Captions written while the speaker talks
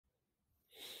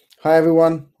Hi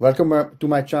everyone, welcome to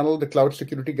my channel, The Cloud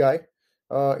Security Guy,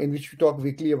 in which we talk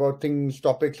weekly about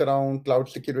topics around cloud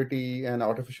security and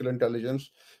artificial intelligence.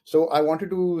 So I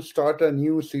wanted to start a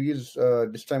new series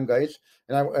this time, guys,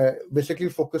 and I basically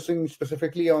focusing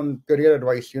specifically on career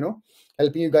advice.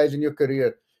 Helping you guys in your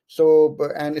career.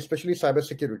 And especially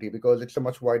cybersecurity because it's a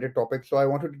much wider topic. So I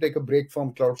wanted to take a break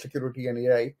from cloud security and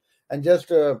AI and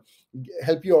just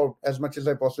help you out as much as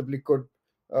I possibly could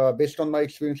based on my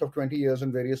experience of 20 years in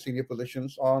various senior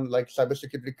positions on like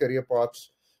cybersecurity career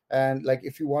paths. And like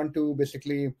if you want to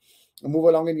basically move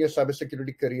along in your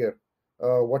cybersecurity career,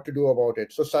 what to do about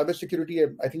it. So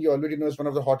cybersecurity, I think you already know, is one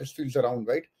of the hottest fields around,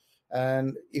 right?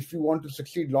 And if you want to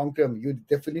succeed long term, you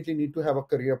definitely need to have a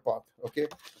career path. Okay.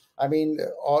 I mean,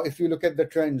 or if you look at the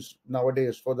trends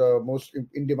nowadays for the most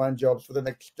in demand jobs for the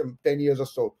next 10 years or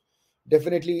so,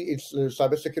 definitely it's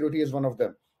cybersecurity is one of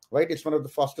them, right? It's one of the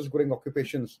fastest growing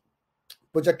occupations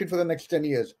projected for the next 10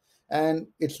 years. And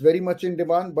it's very much in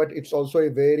demand, but it's also a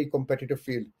very competitive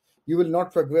field. You will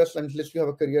not progress unless you have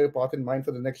a career path in mind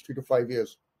for the next 3 to 5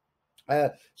 years.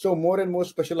 So more and more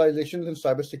specializations in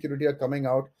cybersecurity are coming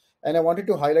out, and I wanted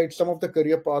to highlight some of the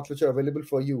career paths which are available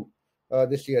for you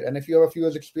this year. And if you have a few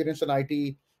years experience in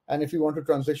IT, and if you want to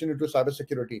transition into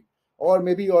cybersecurity, or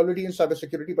maybe you're already in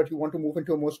cybersecurity but you want to move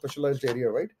into a more specialized area,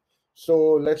 right?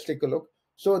 So let's take a look.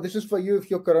 So this is for you if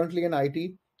you're currently in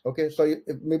IT. Okay, so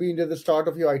maybe into the start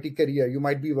of your IT career, you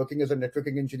might be working as a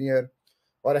networking engineer,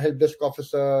 or a help desk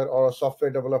officer, or a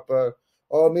software developer,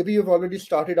 or maybe you've already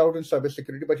started out in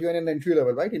cybersecurity, but you're in an entry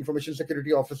level, right? Information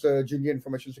security officer, junior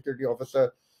information security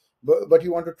officer, but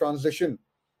you want to transition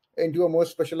into a more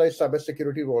specialized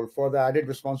cybersecurity role for the added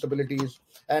responsibilities,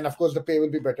 and of course the pay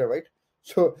will be better, right?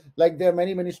 So like there are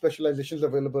many specializations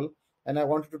available, and I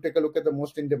wanted to take a look at the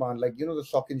most in demand, like the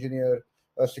SOC engineer,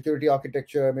 security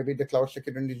architecture, maybe the cloud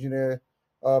security engineer,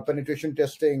 penetration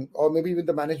testing, or maybe even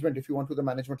the management if you want to the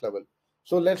management level.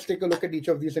 So let's take a look at each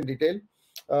of these in detail.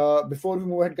 Before we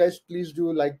move ahead, guys, please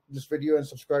do like this video and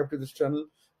subscribe to this channel.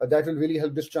 That will really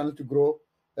help this channel to grow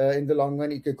in the long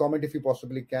run. You can comment if you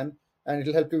possibly can, and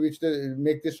it'll help to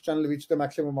make this channel reach the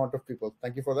maximum amount of people.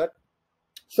 Thank you for that.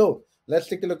 So let's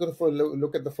take a look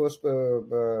at the first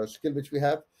skill which we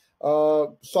have.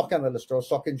 SOC analyst or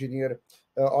SOC engineer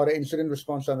or incident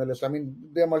response analyst. I mean,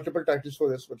 there are multiple titles for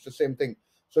this, but it's the same thing.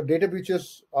 So data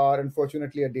breaches are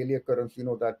unfortunately a daily occurrence. You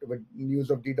know that with news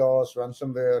of DDoS,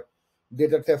 ransomware,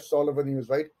 data thefts all over the news,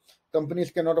 right? Companies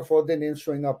cannot afford their names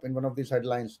showing up in one of these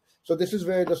headlines. So this is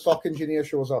where the SOC engineer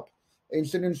shows up.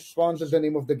 Incident response is the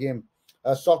name of the game.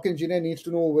 A SOC engineer needs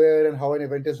to know where and how an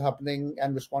event is happening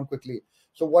and respond quickly.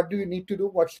 So what do you need to do?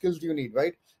 What skills do you need,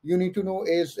 right? You need to know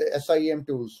is SIEM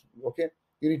tools. Okay.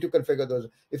 You need to configure those.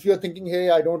 If you're thinking,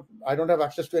 hey, I don't have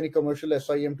access to any commercial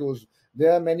SIEM tools,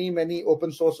 there are many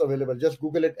open source available. Just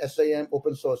Google it, SIEM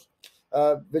open source,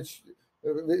 which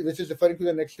is referring to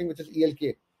the next thing, which is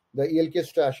ELK, the ELK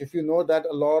stash. If you know that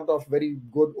a lot of very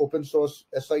good open source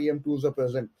SIEM tools are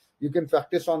present, you can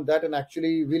practice on that and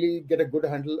actually really get a good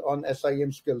handle on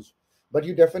SIEM skills. But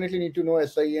you definitely need to know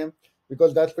SIEM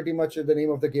because that's pretty much the name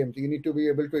of the game. You need to be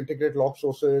able to integrate log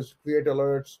sources, create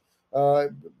alerts,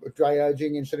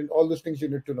 triaging, incident, all those things you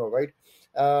need to know, right?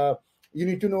 You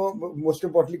need to know, most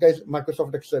importantly, guys,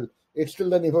 Microsoft Excel. It's still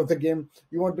the name of the game.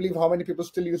 You won't believe how many people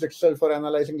still use Excel for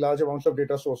analyzing large amounts of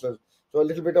data sources. So a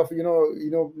little bit of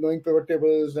knowing pivot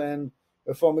tables and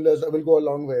formulas will go a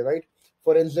long way, right?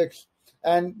 Forensics.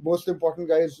 And most important,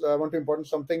 guys, I want to important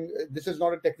something. This is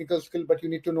not a technical skill, but you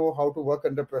need to know how to work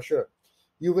under pressure.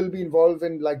 You will be involved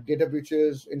in like data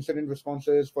breaches, incident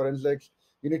responses, forensics.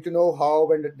 You need to know how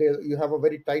when you have a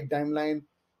very tight timeline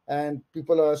and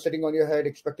people are sitting on your head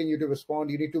expecting you to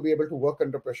respond. You need to be able to work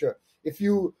under pressure. If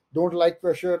you don't like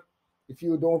pressure, if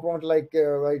you don't want like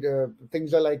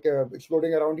things are like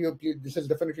exploding around you, please, this is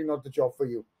definitely not the job for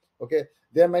you. Okay,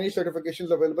 there are many certifications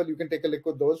available. You can take a look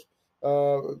at those,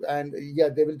 and yeah,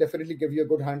 they will definitely give you a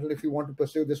good handle if you want to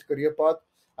pursue this career path.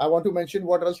 I want to mention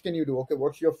what else can you do. Okay,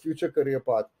 what's your future career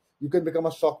path? You can become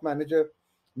a SOC manager.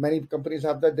 Many companies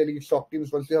have that. They lead SOC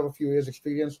teams once you have a few years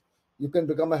experience. You can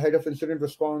become a head of incident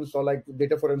response or like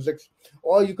data forensics,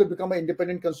 or you could become an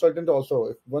independent consultant also.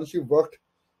 If once you've worked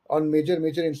on major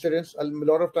incidents, a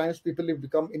lot of times people have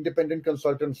become independent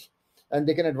consultants and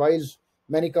they can advise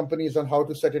many companies on how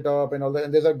to set it up and all that.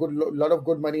 And there's a lot of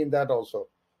good money in that also.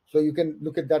 So you can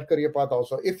look at that career path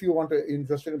also if you want to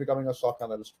interested in becoming a SOC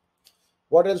analyst.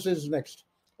 What else is next?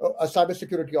 A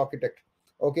cybersecurity architect.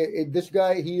 Okay, this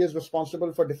guy, he is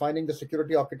responsible for defining the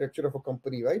security architecture of a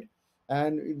company, right?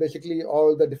 And basically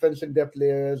all the defense in depth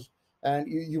layers. And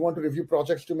you want to review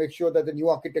projects to make sure that the new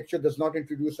architecture does not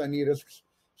introduce any risks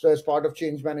So as part of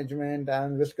change management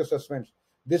and risk assessments,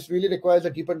 this really requires a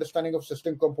deep understanding of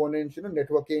system components,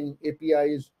 networking,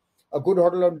 APIs, a good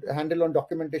handle on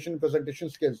documentation and presentation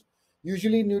skills.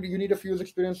 Usually, you need a few years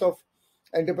experience of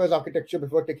enterprise architecture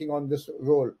before taking on this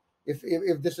role.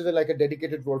 If this is like a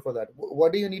dedicated role for that,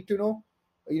 what do you need to know?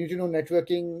 You need to know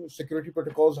networking, security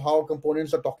protocols, how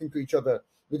components are talking to each other,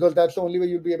 because that's the only way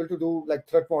you'll be able to do like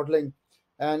threat modeling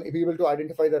and be able to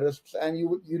identify the risks. And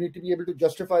you need to be able to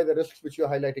justify the risks which you're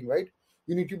highlighting, right?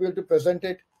 You need to be able to present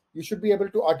it. You should be able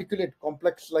to articulate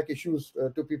complex like issues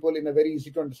to people in a very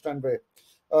easy to understand way.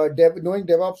 Knowing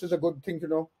DevOps is a good thing to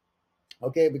know,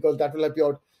 okay, because that will help you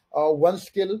out. One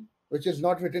skill which is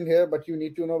not written here but you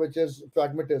need to know, which is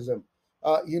pragmatism.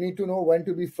 You need to know when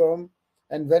to be firm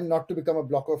and when not to become a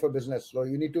blocker for business. So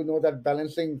you need to know that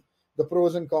balancing the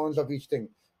pros and cons of each thing.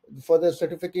 For the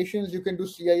certifications, you can do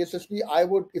CISSP. I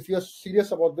would, if you're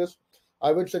serious about this,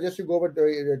 I would suggest you go with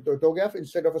TOGAF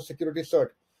instead of a security cert.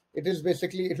 It is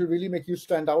basically, it will really make you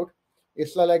stand out.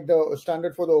 It's like the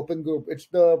standard for the open group. It's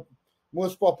the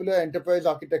most popular enterprise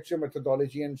architecture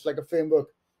methodology, and it's like a framework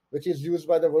which is used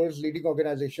by the world's leading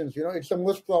organizations. It's the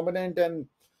most prominent and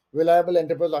reliable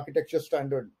enterprise architecture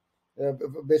standard,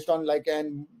 based on like,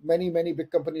 and many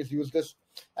big companies use this.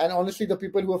 And honestly, the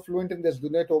people who are fluent in this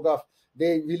Dunya Togaf,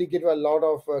 they really give a lot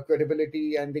of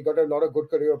credibility, and they got a lot of good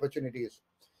career opportunities.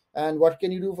 And what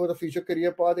can you do for the future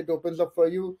career path? It opens up for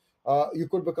you. You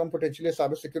could become potentially a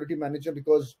cybersecurity manager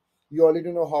because you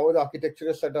already know how the architecture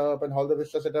is set up and how the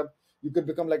Vista set up. You could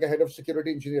become like a head of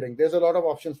security engineering. There's a lot of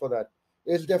options for that.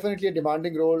 It's definitely a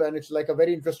demanding role, and it's like a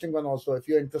very interesting one also if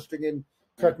you're interested in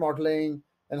threat modeling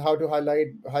and how to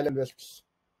highlight risks.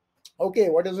 Okay,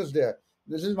 what is this there?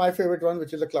 This is my favorite one,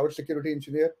 which is a cloud security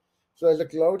engineer. So as a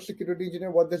cloud security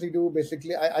engineer, what does he do?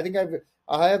 Basically, I think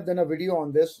I have done a video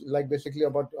on this, like basically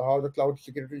about how the cloud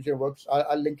security engineer works.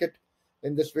 I'll link it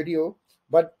in this video.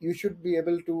 But you should be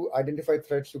able to identify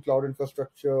threats to cloud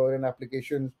infrastructure and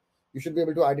applications. You should be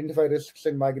able to identify risks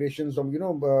and migrations of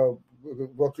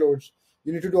workloads.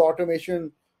 You need to do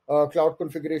automation, cloud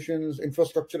configurations,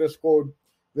 infrastructure as code,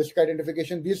 risk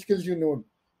identification. These skills you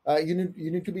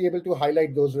need to be able to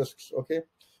highlight those risks. Okay,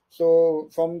 so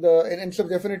from the and so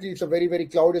definitely it's a very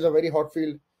cloud is a very hot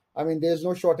field. I mean, there's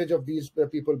no shortage of these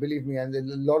people, believe me, and a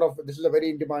lot of this is a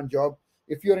very in demand job.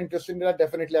 If you're interested in that,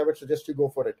 definitely I would suggest you go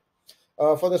for it.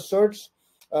 For the certs,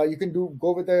 you can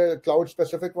go with a cloud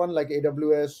specific one like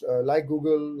AWS, like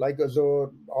Google, like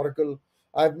Azure, Oracle.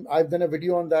 I've done a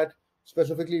video on that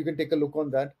specifically. You can take a look on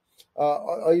that.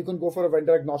 Or you can go for a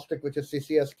vendor agnostic, which is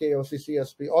CCSK or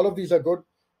CCSP. All of these are good,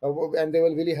 and they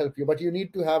will really help you. But you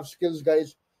need to have skills,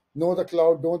 guys. Know the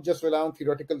cloud. Don't just rely on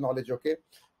theoretical knowledge. Okay,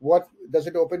 what does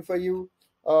it open for you?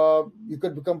 You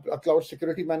could become a cloud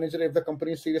security manager if the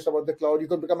company is serious about the cloud. You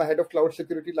could become a head of cloud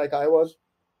security like I was.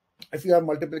 If you have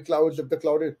multiple clouds, if the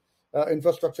cloud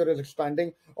infrastructure is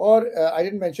expanding, or I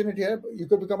didn't mention it here, you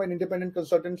could become an independent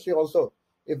consultancy also.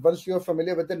 If once you're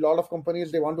familiar with it, a lot of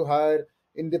companies, they want to hire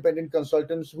independent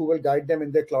consultants who will guide them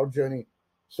in their cloud journey.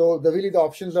 So the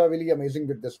options are really amazing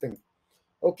with this thing.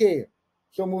 Okay,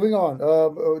 so moving on.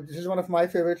 This is one of my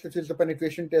favorites, which is the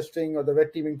penetration testing or the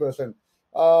red teaming person.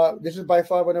 This is by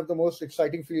far one of the most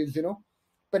exciting fields.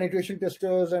 Penetration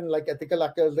testers and like ethical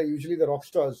hackers are usually the rock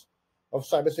stars of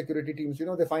cybersecurity teams.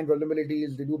 They find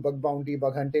vulnerabilities, they do bug bounty,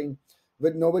 bug hunting.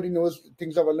 When nobody knows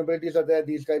things are vulnerabilities are there,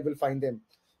 these guys will find them.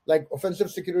 Like offensive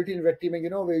security and red teaming,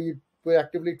 where you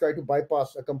proactively try to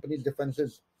bypass a company's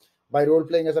defenses by role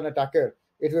playing as an attacker.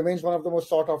 It remains one of the most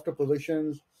sought after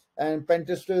positions. And pen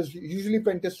testers, usually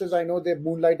pen testers, I know they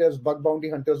moonlight as bug bounty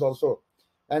hunters also,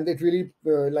 and it really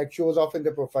like shows off in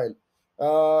their profile.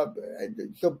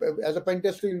 So as a pen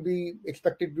tester, you'll be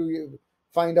expected to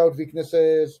find out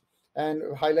weaknesses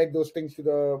and highlight those things to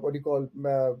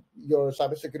the your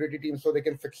cybersecurity team so they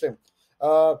can fix them.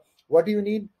 What do you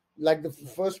need? Like the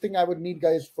first thing I would need,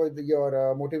 guys, for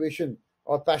your motivation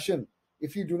or passion.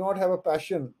 If you do not have a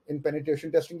passion in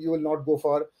penetration testing, you will not go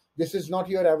far. This is not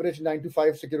your average 9 to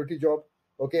 5 security job.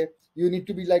 Okay, you need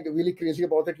to be like really crazy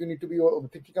about it. You need to be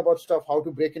thinking about stuff, how to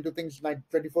break into things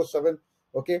 24/7.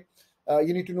 Okay,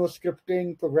 you need to know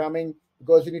scripting, programming,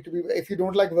 because you need to be. If you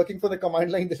don't like working for the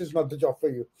command line, this is not the job for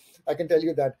you. I can tell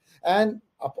you that. And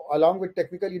along with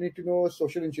technical, you need to know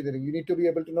social engineering. You need to be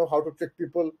able to know how to trick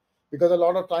people, because a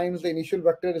lot of times the initial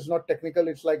vector is not technical.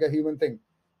 It's like a human thing.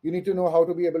 You need to know how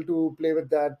to be able to play with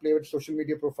that, play with social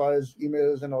media profiles,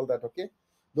 emails, and all that. Okay,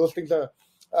 those things are.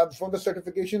 From the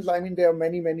certifications, I mean, there are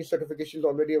many certifications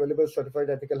already available: certified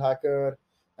ethical hacker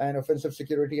and offensive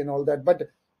security and all that. But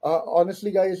honestly,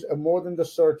 guys, more than the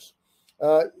certs,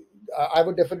 I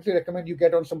would definitely recommend you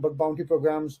get on some bug bounty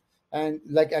programs. and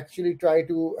like actually try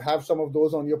to have some of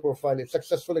those on your profile. It's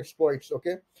successful exploits.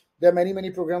 Okay, there are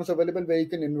many programs available where you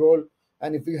can enroll,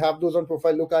 and if you have those on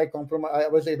profile, look, I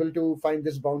was able to find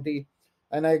this bounty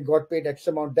and I got paid X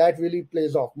amount. That really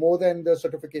plays off more than the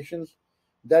certifications.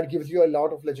 That gives you a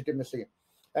lot of legitimacy.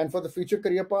 And for the future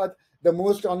career path, the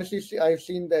most honestly I've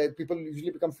seen that people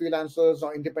usually become freelancers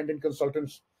or independent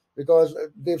consultants because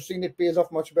they've seen it pays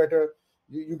off much better.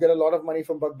 You get a lot of money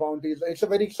from bug bounties. It's a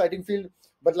very exciting field,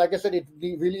 but like I said, it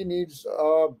really needs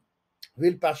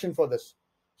real passion for this.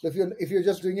 So if you're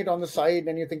just doing it on the side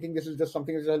and you're thinking this is just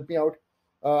something that will help me out,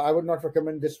 I would not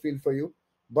recommend this field for you.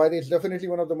 But it's definitely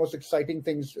one of the most exciting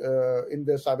things in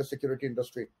the cybersecurity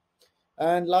industry.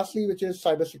 And lastly, which is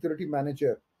cybersecurity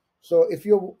manager. So if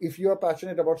you are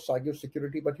passionate about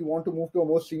cybersecurity, but you want to move to a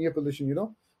more senior position,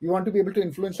 you want to be able to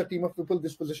influence a team of people,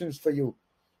 this position is for you.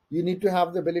 You need to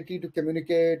have the ability to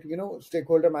communicate,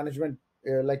 stakeholder management,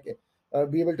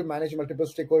 be able to manage multiple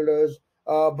stakeholders.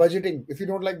 Budgeting. If you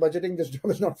don't like budgeting, this job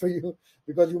is not for you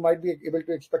because you might be able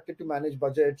to expect it to manage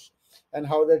budgets and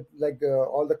how that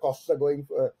all the costs are going.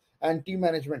 And team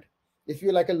management. If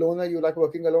you like a loner, you like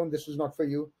working alone, this is not for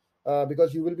you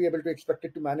because you will be able to expect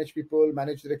it to manage people,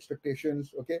 manage their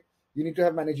expectations. Okay, you need to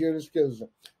have managerial skills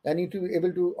and need to be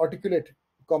able to articulate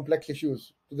complex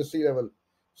issues to the C level.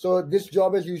 So this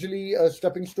job is usually a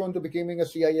stepping stone to becoming a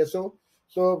CISO.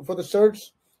 So for the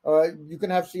certs, you can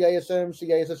have CISM,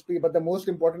 CISSP, but the most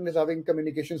important is having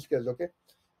communication skills. Okay,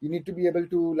 you need to be able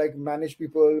to manage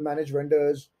people, manage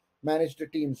vendors, manage the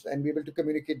teams, and be able to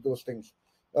communicate those things.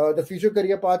 The future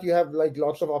career path, you have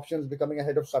lots of options: becoming a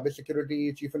head of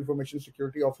cybersecurity, chief information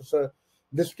security officer.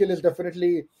 This skill is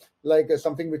definitely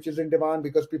something which is in demand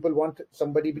because people want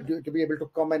somebody to be able to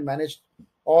come and manage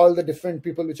all the different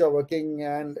people which are working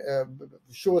and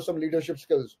show some leadership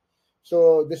skills.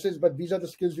 So but these are the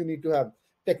skills you need to have.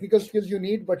 Technical skills you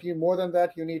need, but more than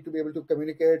that, you need to be able to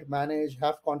communicate, manage,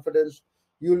 have confidence.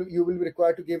 You will be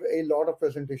required to give a lot of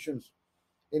presentations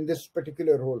in this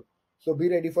particular role. So be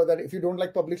ready for that. If you don't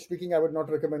like public speaking, I would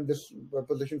not recommend this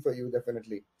position for you,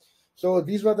 definitely. So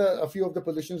these were a few of the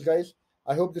positions, guys.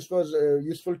 I hope this was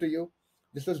useful to you.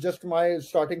 This was just my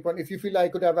starting point. If you feel I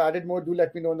could have added more, do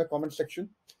let me know in the comment section.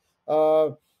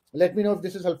 Let me know if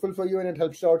this is helpful for you and it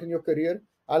helps you out in your career.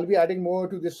 I'll be adding more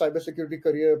to this cybersecurity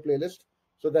career playlist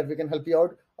so that we can help you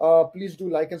out. Please do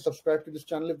like and subscribe to this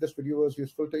channel if this video was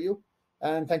useful to you.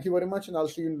 And thank you very much, and I'll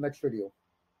see you in the next video.